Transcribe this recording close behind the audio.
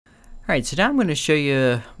Alright, so now I'm going to show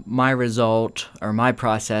you my result or my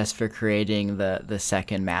process for creating the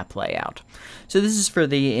second map layout. So this is for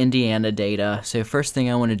the Indiana data. So first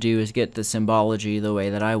thing I want to do is get the symbology the way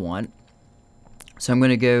that I want. So I'm going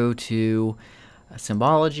to go to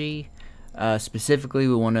Symbology. Specifically,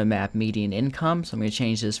 we want to map median income. So I'm going to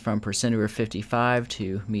change this from percent over 55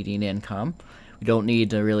 to median income. We don't need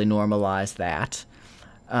to really normalize that.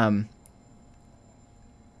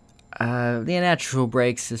 The natural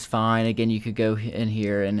breaks is fine. Again, you could go in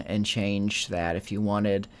here and change that if you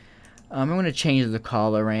wanted. I'm going to change the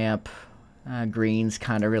color ramp. Greens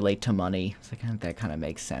kind of relate to money, so that kind of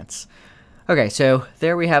makes sense. Okay, so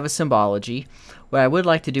there we have a symbology. What I would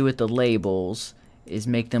like to do with the labels is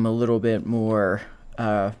make them a little bit more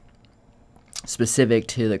specific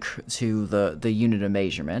to the unit of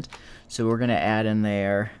measurement. So we're going to add in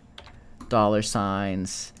there dollar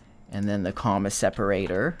signs and then the comma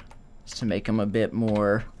separator, to make them a bit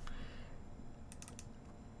more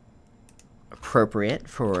appropriate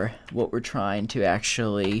for what we're trying to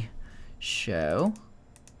actually show.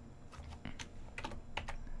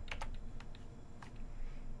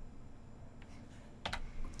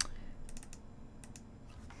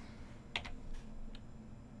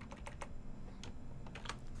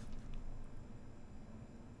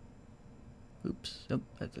 Oops, oh,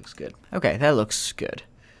 that looks good. Okay, that looks good.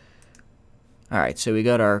 Alright, so we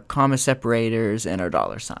got our comma separators and our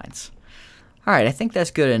dollar signs. Alright, I think that's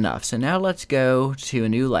good enough. So now let's go to a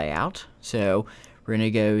new layout. So we're going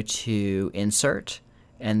to go to Insert,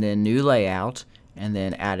 and then New Layout, and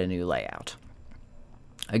then Add a New Layout.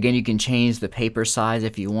 Again, you can change the paper size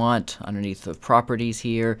if you want underneath the properties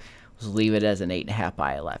here. Just leave it as an 8.5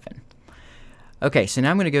 by 11. Okay, so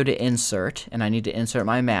now I'm going to go to Insert, and I need to insert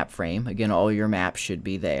my map frame. Again, all your maps should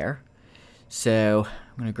be there. So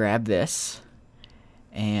I'm going to grab this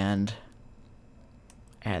and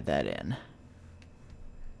add that in.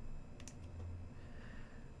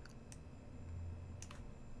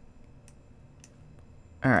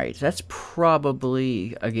 Alright, that's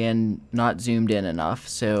probably, again, not zoomed in enough,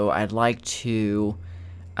 so I'd like to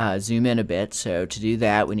zoom in a bit. So to do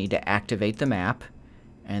that, we need to activate the map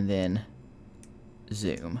and then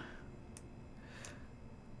zoom.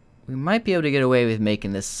 We might be able to get away with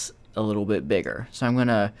making this a little bit bigger. So I'm going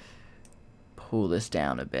to pull this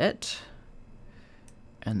down a bit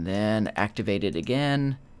and then activate it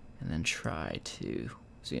again and then try to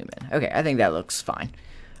zoom in. Okay, I think that looks fine.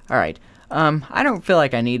 Alright, I don't feel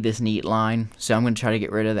like I need this neat line, so I'm going to try to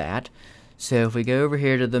get rid of that. So if we go over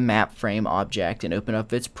here to the map frame object and open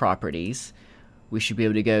up its properties, we should be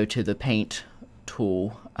able to go to the paint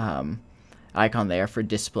tool icon there for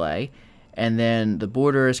display, and then the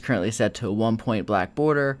border is currently set to a 1-point black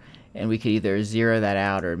border, and we could either zero that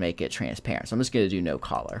out or make it transparent. So I'm just going to do no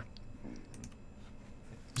color.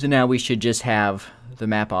 So now we should just have the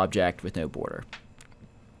map object with no border.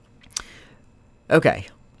 Okay,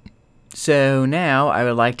 so now I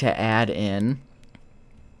would like to add in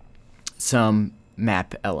some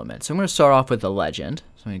map elements. So I'm going to start off with the legend.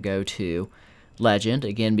 So I'm going to go to legend.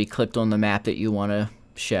 Again, be clicked on the map that you want to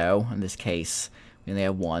show. In this case, we only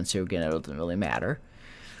have one, so again, it doesn't really matter.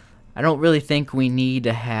 I don't really think we need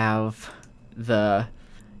to have the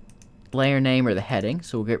layer name or the heading,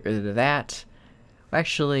 so we'll get rid of that.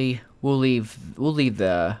 Actually, we'll leave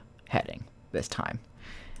the heading this time.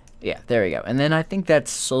 Yeah, there we go. And then I think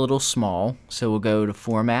that's a little small, so we'll go to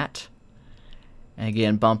Format, and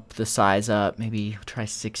again, bump the size up. Maybe try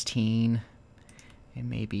 16, and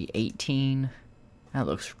maybe 18. That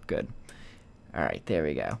looks good. All right, there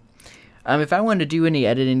we go. If I wanted to do any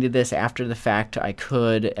editing to this after the fact, I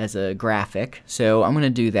could as a graphic. So I'm going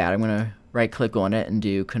to do that. I'm going to right-click on it and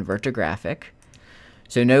do Convert to Graphic.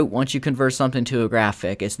 So note, once you convert something to a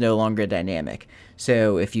graphic, it's no longer dynamic.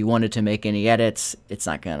 So if you wanted to make any edits,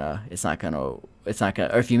 or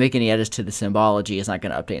if you make any edits to the symbology, it's not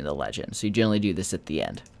gonna update in the legend. So you generally do this at the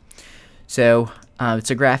end. So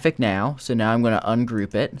it's a graphic now. So now I'm going to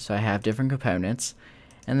ungroup it. So I have different components,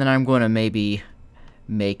 and then I'm going to maybe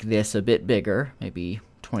make this a bit bigger, maybe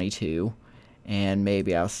 22, and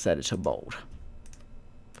maybe I'll set it to bold.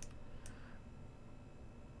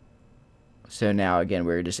 So now again,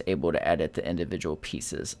 we're just able to edit the individual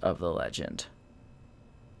pieces of the legend.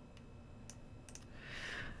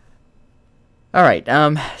 Alright,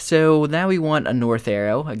 so now we want a north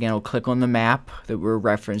arrow. Again, we'll click on the map that we're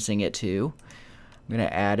referencing it to. I'm going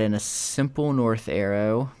to add in a simple north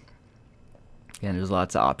arrow. Again, there's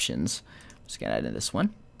lots of options. I'm just going to add in this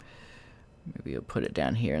one. Maybe we'll put it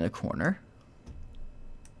down here in the corner.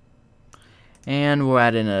 And we'll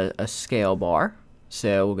add in a scale bar.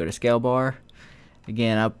 So we'll go to scale bar.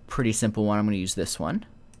 Again, a pretty simple one. I'm going to use this one.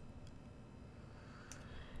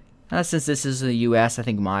 Since this is the US, I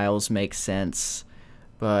think miles makes sense.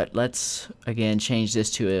 But let's, again, change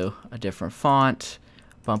this to a different font.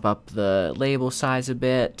 Bump up the label size a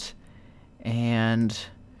bit. And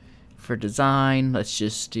for design, let's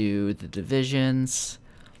just do the divisions.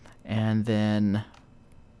 And then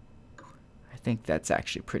I think that's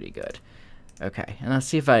actually pretty good. Okay, and let's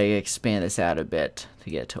see if I expand this out a bit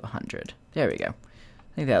to get to 100. There we go.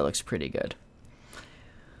 I think that looks pretty good.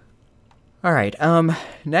 All right,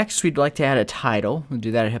 next we'd like to add a title. We'll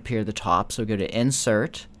do that up here at the top. So go to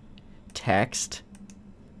Insert, Text,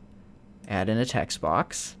 add in a text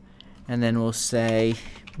box, and then we'll say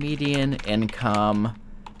median income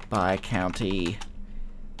by county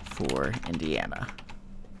for Indiana.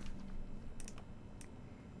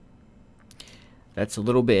 That's a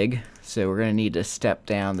little big, so we're going to need to step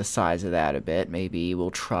down the size of that a bit. Maybe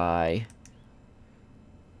we'll try,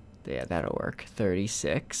 yeah, that'll work,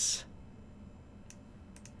 36.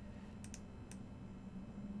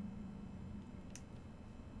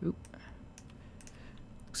 Oop.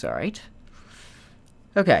 Looks all right.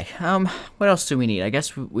 Okay, what else do we need? I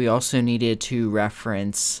guess we also needed to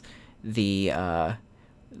reference the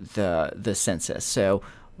census. So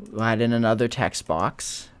we'll add in another text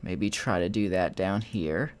box. Maybe try to do that down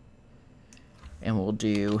here. And we'll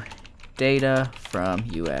do data from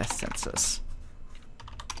US Census.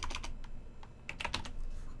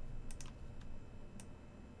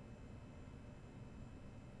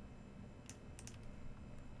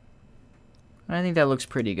 I think that looks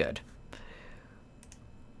pretty good.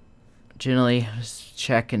 Generally, just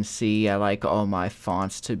check and see. I like all my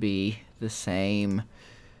fonts to be the same.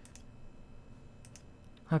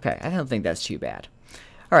 Okay, I don't think that's too bad.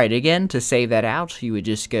 All right, again, to save that out, you would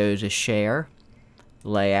just go to Share,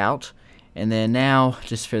 Layout, and then now,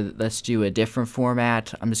 just for let's do a different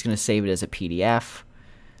format. I'm just going to save it as a PDF.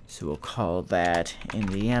 So we'll call that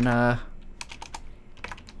Indiana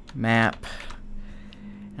Map.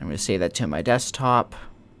 I'm going to save that to my desktop.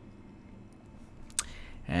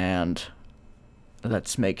 And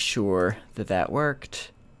let's make sure that that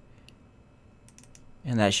worked.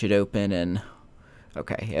 And that should open in,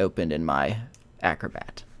 okay, it opened in my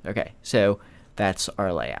Acrobat. Okay, so that's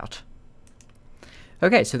our layout.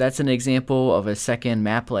 Okay, so that's an example of a second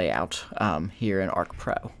map layout here in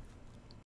ArcPro.